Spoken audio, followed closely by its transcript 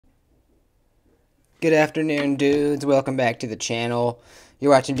Good afternoon, dudes. Welcome back to the channel.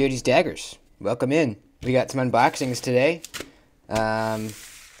 You're watching Duty's Daggers. Welcome in. We got some unboxings today.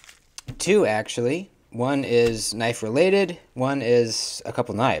 Two, actually. One is knife related. One is a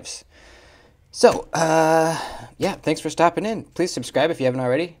couple knives. So, yeah, thanks for stopping in. Please subscribe if you haven't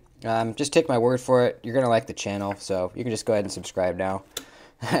already. Just take my word for it. You're going to like the channel, so you can just go ahead and subscribe now.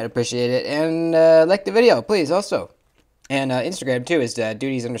 I'd appreciate it. And like the video, please, also. And Instagram, too, is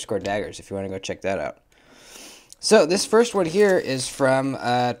duties_daggers, if you want to go check that out. So, this first one here is from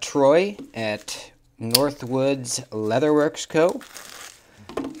Troy at Northwoods Leatherworks Co.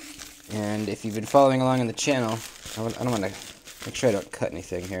 And if you've been following along on the channel, I don't want to make sure I don't cut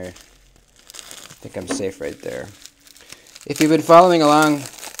anything here. I think I'm safe right there. If you've been following along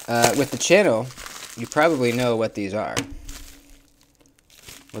with the channel, you probably know what these are.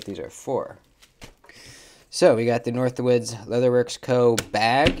 What these are for. So, we got the Northwoods Leatherworks Co.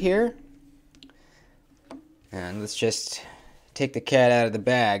 bag here. And let's just take the cat out of the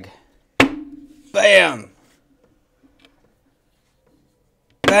bag. Bam!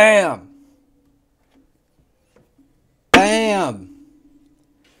 Bam! Bam!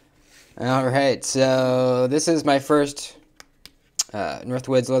 Alright, so this is my first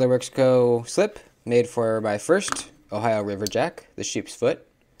Northwoods Leatherworks Co. slip, made for my first Ohio Riverjack, the sheep's foot.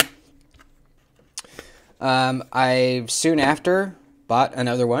 I soon after bought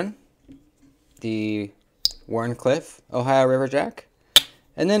another one, the Warncliffe Ohio Riverjack,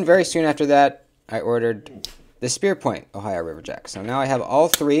 and then very soon after that I ordered the Spearpoint Ohio Riverjack. So now I have all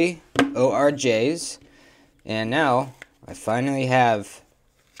three ORJs, and now I finally have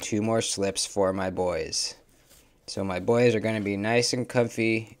two more slips for my boys. So my boys are going to be nice and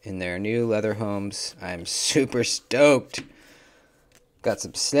comfy in their new leather homes. I'm super stoked. Got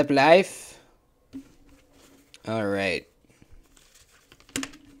some slip life. Alright.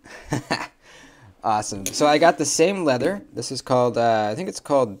 Awesome. So I got the same leather. This is called, I think it's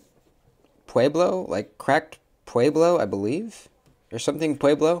called Pueblo, like cracked Pueblo, I believe, or something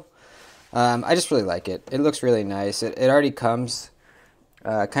Pueblo. I just really like it. It looks really nice. It already comes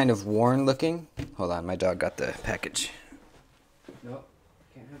kind of worn looking. Hold on, my dog got the package. Nope,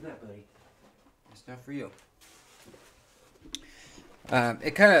 can't have that, buddy. It's not for you.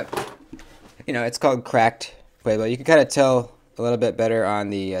 It kind of, you know, it's called cracked Pueblo. You can kind of tell a little bit better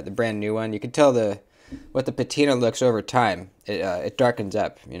on the brand new one. You can tell what the patina looks over time. It darkens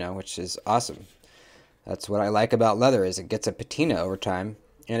up, you know, which is awesome. That's what I like about leather, is it gets a patina over time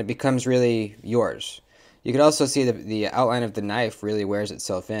and it becomes really yours. You can also see the outline of the knife really wears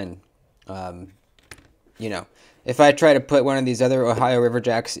itself in. You know, if I try to put one of these other Ohio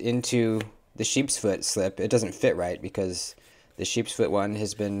Riverjacks into the sheep's foot slip, it doesn't fit right because the sheep's foot one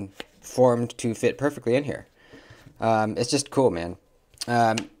has been formed to fit perfectly in here. It's just cool, man.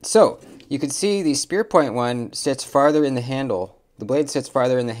 So, you can see the Spearpoint one sits farther in the handle. The blade sits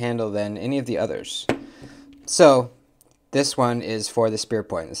farther in the handle than any of the others. So, this one is for the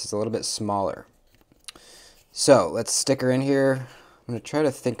Spearpoint. This is a little bit smaller. So, let's stick her in here. I'm going to try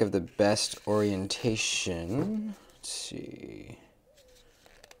to think of the best orientation. Let's see.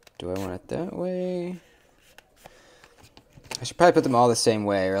 Do I want it that way? I should probably put them all the same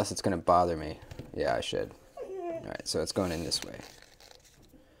way, or else it's going to bother me. Yeah, I should. Alright, so it's going in this way.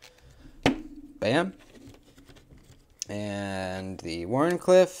 Bam. And the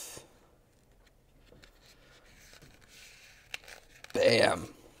Warncliffe. Bam.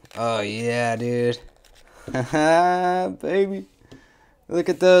 Oh yeah, dude. Haha, baby. Look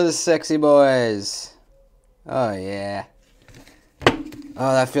at those sexy boys. Oh yeah.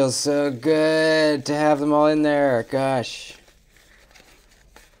 Oh, that feels so good to have them all in there. Gosh.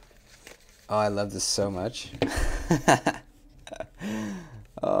 Oh, I love this so much.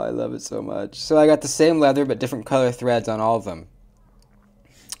 Oh, I love it so much. So I got the same leather, but different color threads on all of them.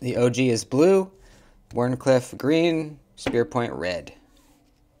 The OG is blue, Warncliffe green, Spearpoint red.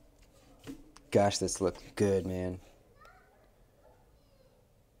 Gosh, this looks good, man.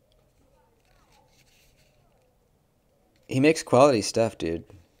 He makes quality stuff, dude.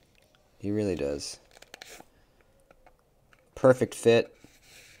 He really does. Perfect fit.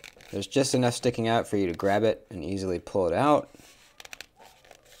 There's just enough sticking out for you to grab it and easily pull it out.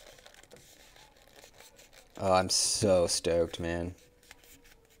 Oh, I'm so stoked, man.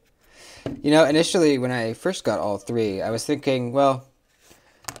 You know, initially when I first got all three, I was thinking, well,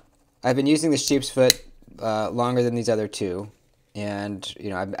 I've been using the sheep's foot longer than these other two, and, you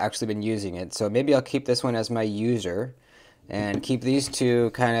know, I've actually been using it, so maybe I'll keep this one as my user and keep these two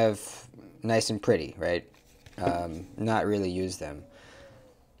kind of nice and pretty, right? Not really use them.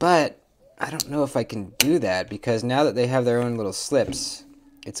 But I don't know if I can do that, because now that they have their own little slips,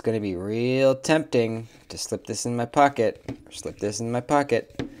 it's going to be real tempting to slip this in my pocket, or slip this in my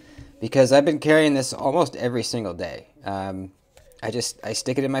pocket, because I've been carrying this almost every single day. I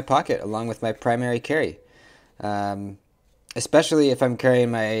stick it in my pocket along with my primary carry. Especially if I'm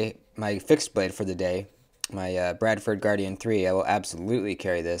carrying my fixed blade for the day, my Bradford Guardian 3, I will absolutely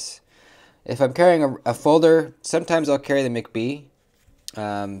carry this. If I'm carrying a folder, sometimes I'll carry the McBee,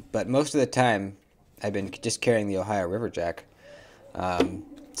 but most of the time I've been just carrying the Ohio Riverjack.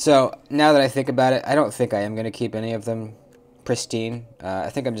 So now that I think about it, I don't think I am going to keep any of them pristine. I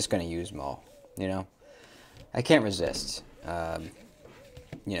think I'm just going to use them all, you know. I can't resist.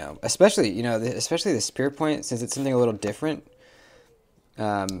 You know, especially the spear point, since it's something a little different.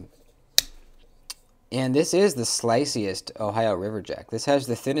 And this is the sliciest Ohio Riverjack. This has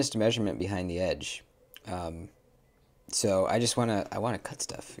the thinnest measurement behind the edge. So I want to cut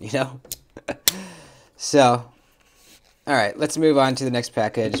stuff, you know? So, all right, let's move on to the next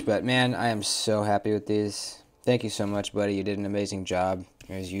package. But man, I am so happy with these. Thank you so much, buddy. You did an amazing job,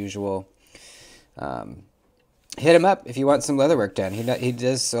 as usual. Hit him up if you want some leather work done. He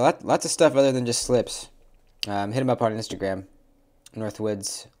does lots of stuff other than just slips. Hit him up on Instagram,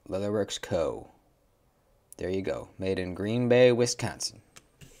 Northwoods Leatherworks Co. There you go. Made in Green Bay, Wisconsin.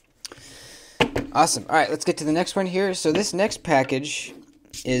 Awesome. All right, let's get to the next one here. So this next package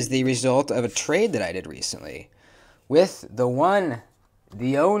is the result of a trade that I did recently with the one,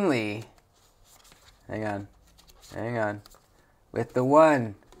 the only, hang on, with the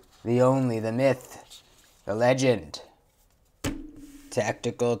one, the only, the myth, the legend,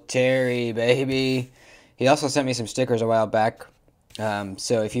 Tactical Terry, baby. He also sent me some stickers a while back.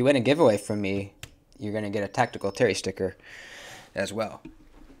 So if you win a giveaway from me, you're going to get a Tactical Terry sticker as well.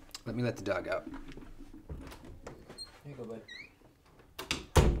 Let me let the dog out. Here you go, bud.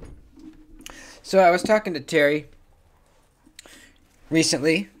 So I was talking to Terry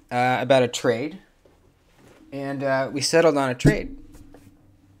recently about a trade, and we settled on a trade.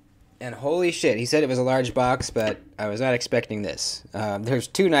 And holy shit, he said it was a large box, but I was not expecting this. There's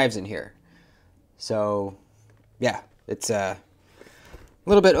 2 knives in here. So, yeah, it's a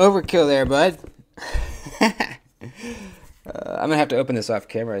little bit overkill there, bud. I'm going to have to open this off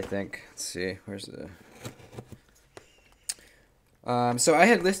camera, I think. Let's see. Where's the... So I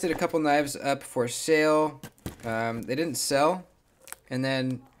had listed a couple knives up for sale. They didn't sell. And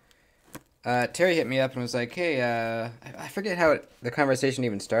then Terry hit me up and was like, hey, I forget how the conversation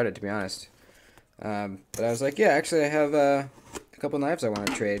even started, to be honest. But I was like, yeah, actually I have a couple knives I want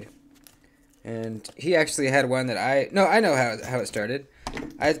to trade. And he actually had one that I know how it started.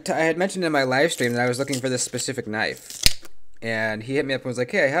 I had mentioned in my live stream that I was looking for this specific knife. And he hit me up and was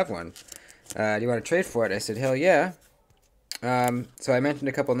like, hey, I have one. Do you want to trade for it? I said, hell yeah. So I mentioned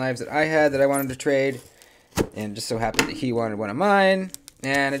a couple knives that I had that I wanted to trade. And it just so happened that he wanted one of mine.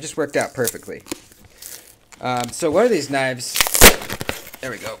 And it just worked out perfectly. So one of these knives, there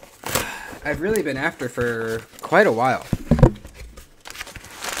we go, I've really been after for quite a while.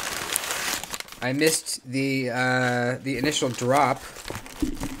 I missed the initial drop,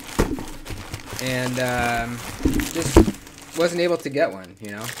 and just wasn't able to get one,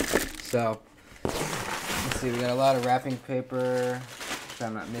 you know. So let's see, we got a lot of wrapping paper, so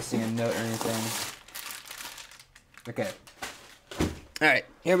I'm not missing a note or anything. Okay. All right,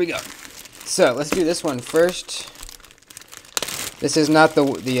 here we go. So let's do this one first. This is not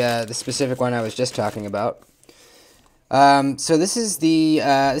the specific one I was just talking about. So this is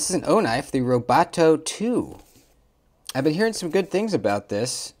an O knife, the Roboto 2. I've been hearing some good things about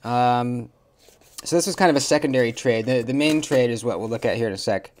this. So this was kind of a secondary trade. The main trade is what we'll look at here in a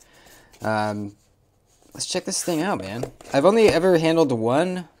sec. Let's check this thing out, man. I've only ever handled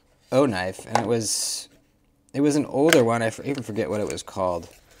one O knife, and it was an older one. I even forget what it was called.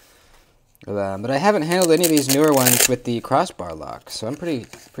 But I haven't handled any of these newer ones with the crossbar lock, so I'm pretty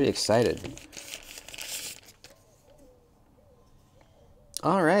excited.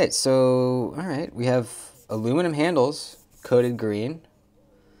 All right, we have aluminum handles, coated green.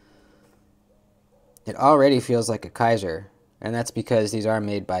 It already feels like a Kaiser, and that's because these are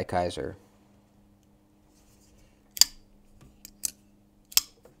made by Kaiser.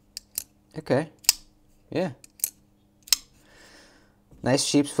 Okay, yeah. Nice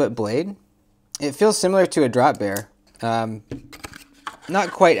sheep's foot blade. It feels similar to a drop bear.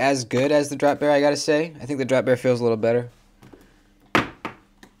 Not quite as good as the drop bear, I gotta say. I think the drop bear feels a little better.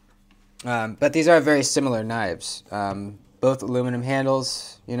 But these are very similar knives. Both aluminum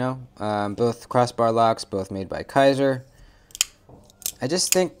handles, you know, both crossbar locks, both made by Kaiser. I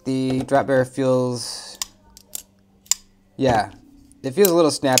just think the drop bear feels, yeah, it feels a little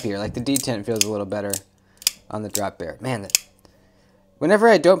snappier. Like the detent feels a little better on the drop bear. Man, Whenever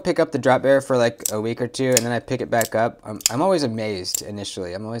I don't pick up the drop bear for like a week or two and then I pick it back up, I'm always amazed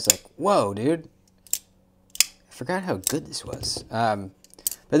initially. I'm always like, whoa, dude. I forgot how good this was. But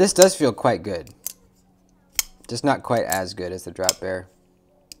this does feel quite good. Just not quite as good as the drop bear.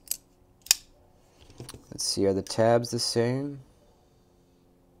 Let's see, are the tabs the same?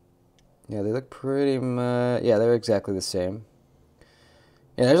 Yeah, they look pretty much, yeah, they're exactly the same.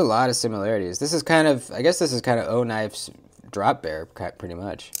 Yeah, there's a lot of similarities. This is kind of, I guess this is kind of O Knifes drop bear, pretty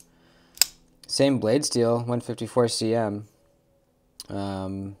much. Same blade steel, 154 cm.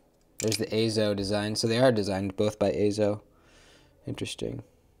 There's the Azo design, so they are designed both by Azo. Interesting.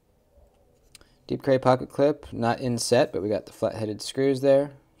 Deep Cray pocket clip, not in set, but we got the flat-headed screws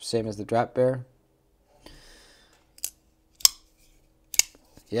there, same as the drop bear.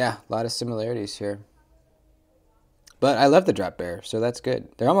 Yeah, a lot of similarities here. But I love the drop bear, so that's good.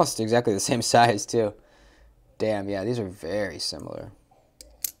 They're almost exactly the same size, too. Damn, yeah, these are very similar.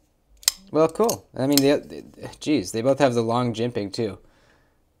 Well, cool. I mean, geez, they both have the long jimping, too.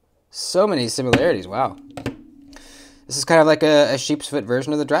 So many similarities, wow. This is kind of like a sheep's foot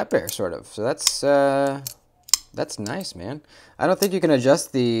version of the drop bear, sort of. So that's nice, man. I don't think you can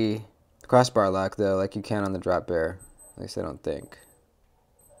adjust the crossbar lock, though, like you can on the drop bear. At least I don't think.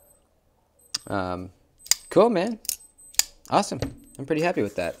 Cool, man. Awesome. I'm pretty happy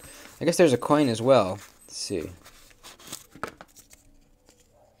with that. I guess there's a coin as well. Let's see.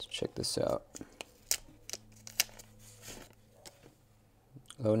 Let's check this out.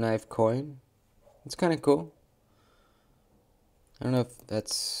 Low knife coin. It's kind of cool. I don't know if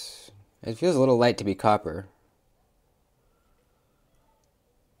that's... It feels a little light to be copper.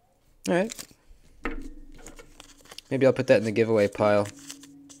 Alright. Maybe I'll put that in the giveaway pile.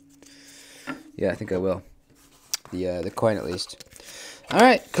 Yeah, I think I will. The coin at least.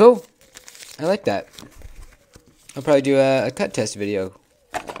 Alright, cool. I like that. I'll probably do a cut test video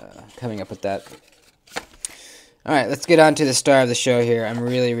coming up with that. Alright, let's get on to the star of the show here. I'm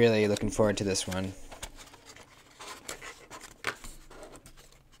really, really looking forward to this one.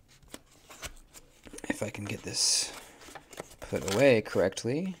 If I can get this put away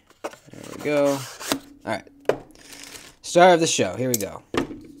correctly. There we go. Alright. Star of the show. Here we go.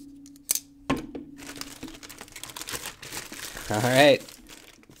 Alright.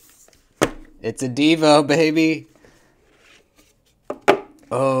 It's a Divo, baby.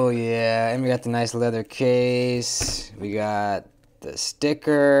 Oh, yeah. And we got the nice leather case. We got the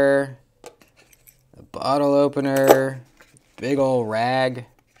sticker. The bottle opener. Big old rag.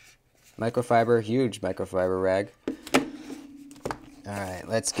 Microfiber. Huge microfiber rag. Alright,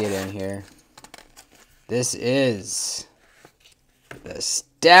 let's get in here. This is the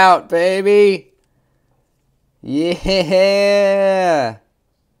Stout, baby. Yeah!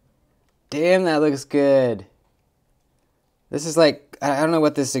 Damn, that looks good. This is like, I don't know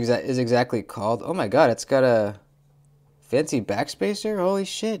what this is exactly called. Oh my god, it's got a fancy backspacer? Holy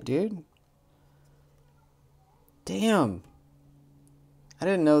shit, dude. Damn. I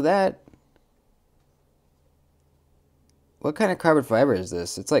didn't know that. What kind of carbon fiber is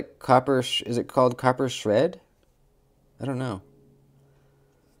this? It's like copper, is it called copper shred? I don't know.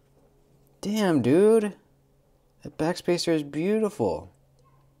 Damn, dude. That backspacer is beautiful.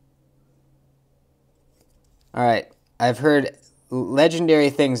 Alright, I've heard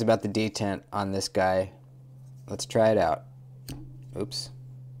legendary things about the detent on this guy. Let's try it out. Oops.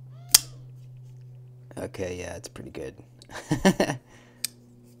 Okay, yeah, it's pretty good.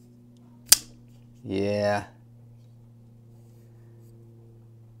 Yeah.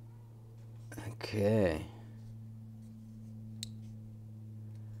 Okay.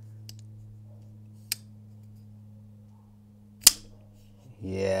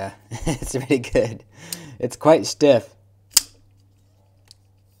 Yeah, it's pretty good. It's quite stiff.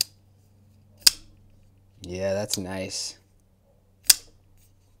 Yeah, that's nice.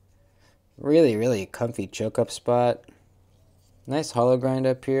 Really, really comfy choke-up spot. Nice hollow grind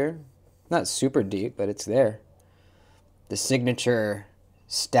up here. Not super deep, but it's there. The signature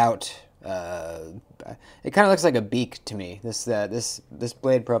Stout. It kind of looks like a beak to me. This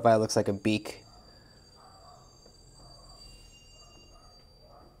blade profile looks like a beak.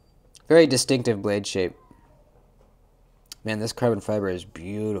 Very distinctive blade shape. Man, this carbon fiber is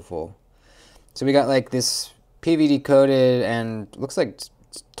beautiful. So we got like this PVD coated and looks like it's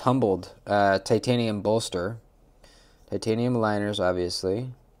tumbled titanium bolster. Titanium liners,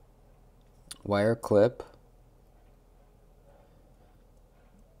 obviously. Wire clip.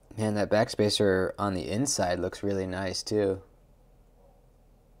 Man, that backspacer on the inside looks really nice too.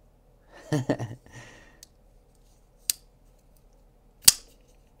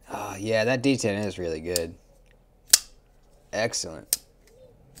 Oh, yeah, that detent is really good. Excellent.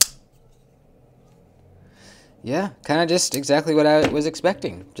 yeah, kind of just exactly what I was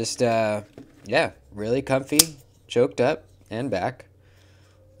expecting. Just, yeah, really comfy, choked up, and back.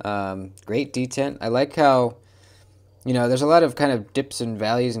 Great detent. I like how, you know, there's a lot of kind of dips and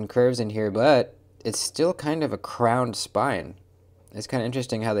valleys and curves in here, but it's still kind of a crowned spine. It's kind of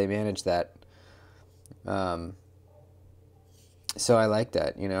interesting how they manage that. Um, so I like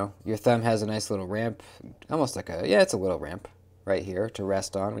that, you know. Your thumb has a nice little ramp, almost like a, yeah, it's a little ramp right here to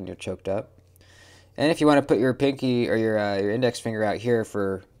rest on when you're choked up. And if you want to put your pinky or your index finger out here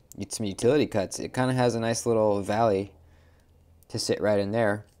for some utility cuts, it kind of has a nice little valley to sit right in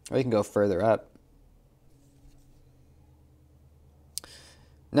there. Or you can go further up.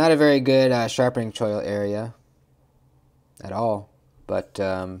 Not a very good sharpening choil area at all. But,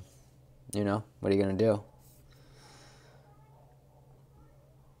 you know, what are you going to do?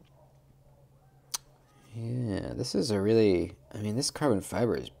 Yeah, this is a really, I mean, this carbon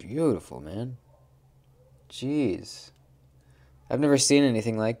fiber is beautiful, man. Jeez. I've never seen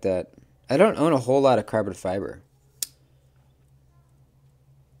anything like that. I don't own a whole lot of carbon fiber.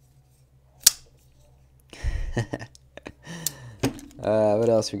 What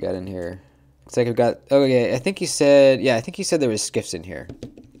else we got in here? Looks like we've got, oh yeah, I think you said there was skiffs in here.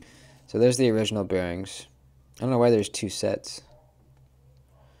 So there's the original bearings. I don't know why there's two sets.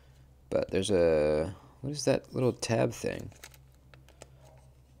 But there's a, what is that little tab thing?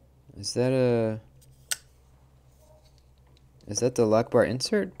 Is that the lock bar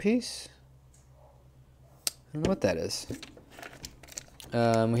insert piece? I don't know what that is.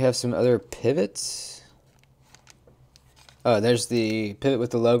 We have some other pivots. Oh, there's the pivot with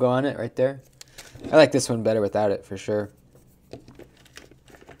the logo on it right there. I like this one better without it for sure.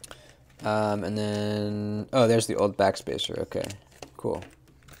 And then, oh, there's the old backspacer. Okay, cool.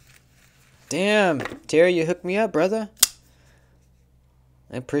 Damn, Terry, you hooked me up, brother.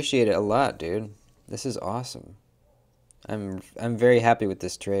 I appreciate it a lot, dude. This is awesome. I'm very happy with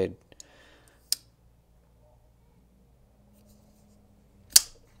this trade.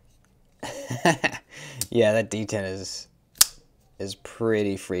 Yeah, that D10 is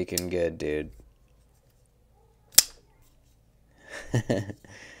pretty freaking good, dude.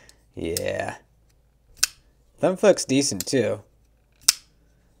 Yeah. Thumb flick's decent too.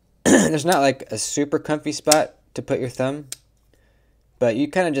 There's not like a super comfy spot to put your thumb, but you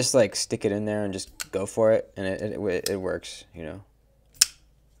kind of just like stick it in there and just go for it, and it works, you know.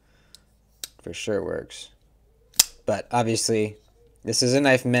 For sure works. But obviously, this is a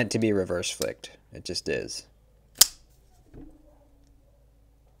knife meant to be reverse flicked. It just is.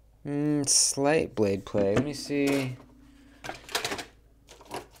 Slight blade play. Let me see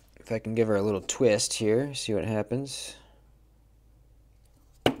if I can give her a little twist here. See what happens.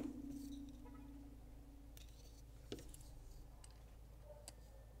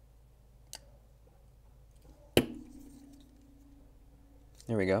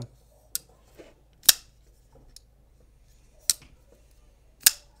 There we go.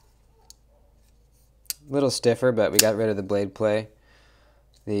 A little stiffer, but we got rid of the blade play.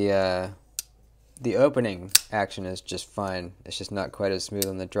 The opening action is just fine. It's just not quite as smooth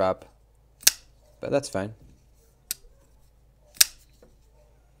on the drop, but that's fine.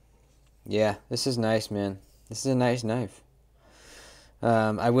 Yeah, this is nice, man. This is a nice knife.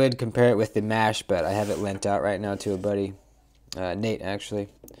 I would compare it with the Mash, but I have it lent out right now to a buddy, Nate, actually.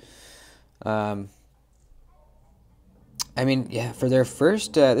 I mean, yeah, for their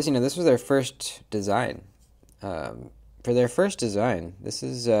first, this was their first design. For their first design, this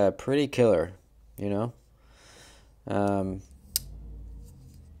is pretty killer, you know?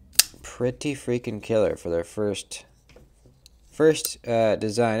 Pretty freaking killer for their first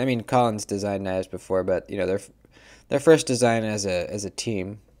design. I mean, Collins designed knives before, but you know, their first design as a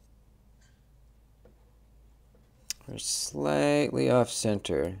team. We're slightly off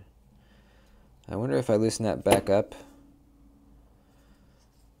center. I wonder if I loosen that back up,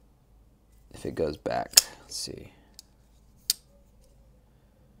 if it goes back. Let's see.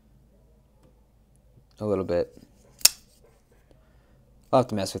 A little bit. I'll have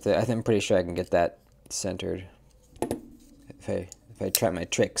to mess with it. I'm pretty sure I can get that centered if I try my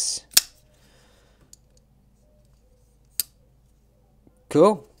tricks.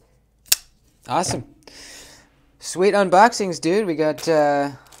 Cool. Awesome. Sweet unboxings, dude. We got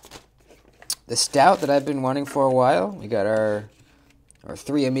the Stout that I've been wanting for a while. We got our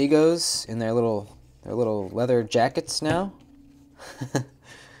three amigos in their little leather jackets now.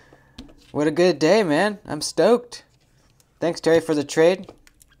 What a good day, man. I'm stoked. Thanks, Terry, for the trade.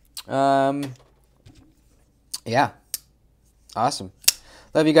 Yeah. Awesome.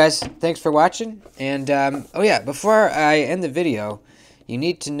 Love you guys. Thanks for watching. And, oh yeah, before I end the video, you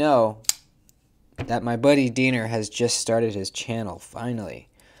need to know that my buddy Diener has just started his channel, finally.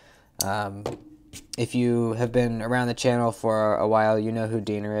 If you have been around the channel for a while, you know who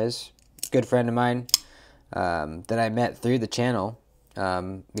Diener is. Good friend of mine that I met through the channel.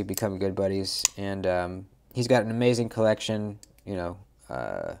 We've become good buddies, and he's got an amazing collection, you know,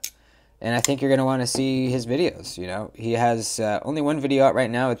 and I think you're going to want to see his videos, you know. He has only one video out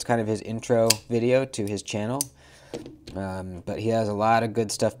right now. It's kind of his intro video to his channel. But he has a lot of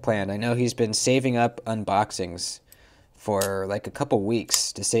good stuff planned. I know he's been saving up unboxings for like a couple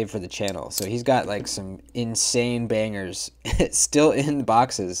weeks to save for the channel. So he's got like some insane bangers still in the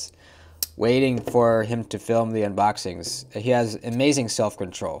boxes waiting for him to film the unboxings. He has amazing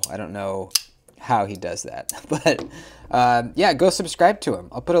self-control. I don't know how he does that. But yeah, go subscribe to him.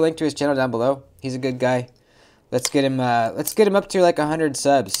 I'll put a link to his channel down below. He's a good guy. Let's get him up to like 100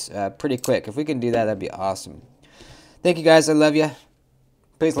 subs pretty quick. If we can do that, that'd be awesome. Thank you guys. I love you.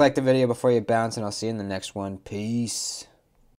 Please like the video before you bounce, and I'll see you in the next one. Peace.